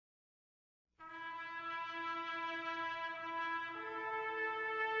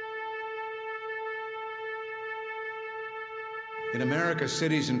In America's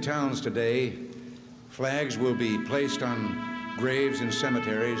cities and towns today, flags will be placed on graves in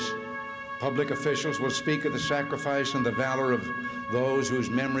cemeteries. Public officials will speak of the sacrifice and the valor of those whose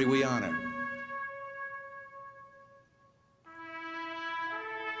memory we honor.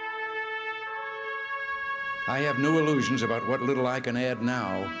 I have no illusions about what little I can add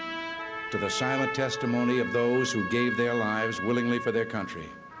now to the silent testimony of those who gave their lives willingly for their country.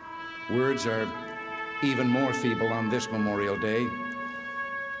 Words are even more feeble on this Memorial Day,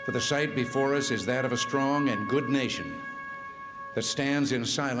 for the sight before us is that of a strong and good nation that stands in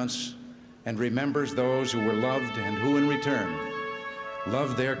silence and remembers those who were loved and who, in return,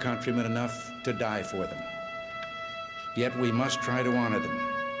 loved their countrymen enough to die for them. Yet we must try to honor them,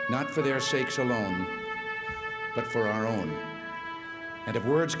 not for their sakes alone, but for our own. And if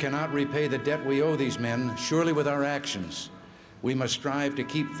words cannot repay the debt we owe these men, surely with our actions, we must strive to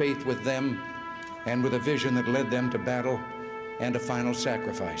keep faith with them and with a vision that led them to battle and a final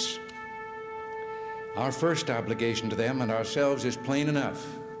sacrifice. Our first obligation to them and ourselves is plain enough.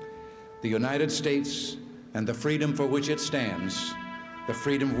 The United States and the freedom for which it stands, the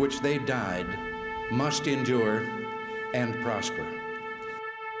freedom for which they died, must endure and prosper.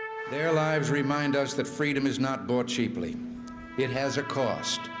 Their lives remind us that freedom is not bought cheaply. It has a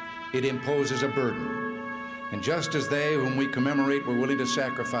cost. It imposes a burden. And just as they whom we commemorate were willing to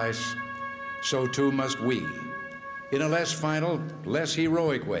sacrifice, so too must we, in a less final, less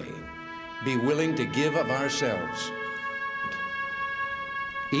heroic way, be willing to give of ourselves.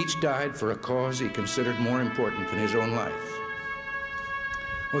 Each died for a cause he considered more important than his own life.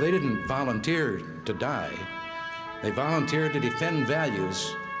 Well, they didn't volunteer to die. They volunteered to defend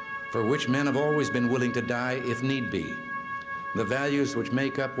values for which men have always been willing to die if need be, the values which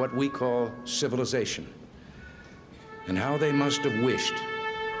make up what we call civilization. And how they must have wished,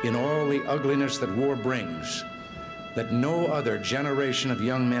 in all the ugliness that war brings, that no other generation of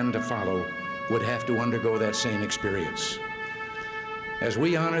young men to follow would have to undergo that same experience. As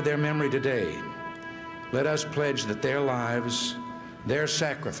we honor their memory today, let us pledge that their lives, their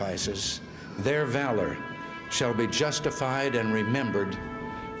sacrifices, their valor shall be justified and remembered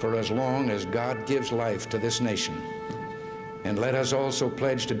for as long as God gives life to this nation. And let us also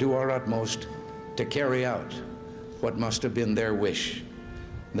pledge to do our utmost to carry out what must have been their wish,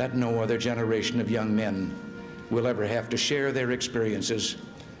 that no other generation of young men will ever have to share their experiences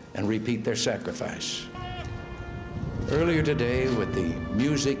and repeat their sacrifice. Earlier today, with the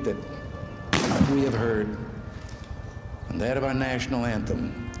music that we have heard and that of our national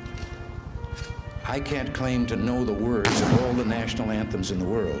anthem, I can't claim to know the words of all the national anthems in the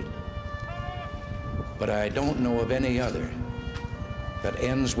world, but I don't know of any other that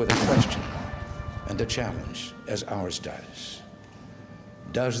ends with a question and a challenge as ours does.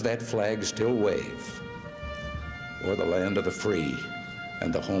 Does that flag still wave o'er the land of the free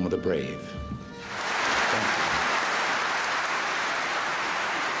and the home of the brave?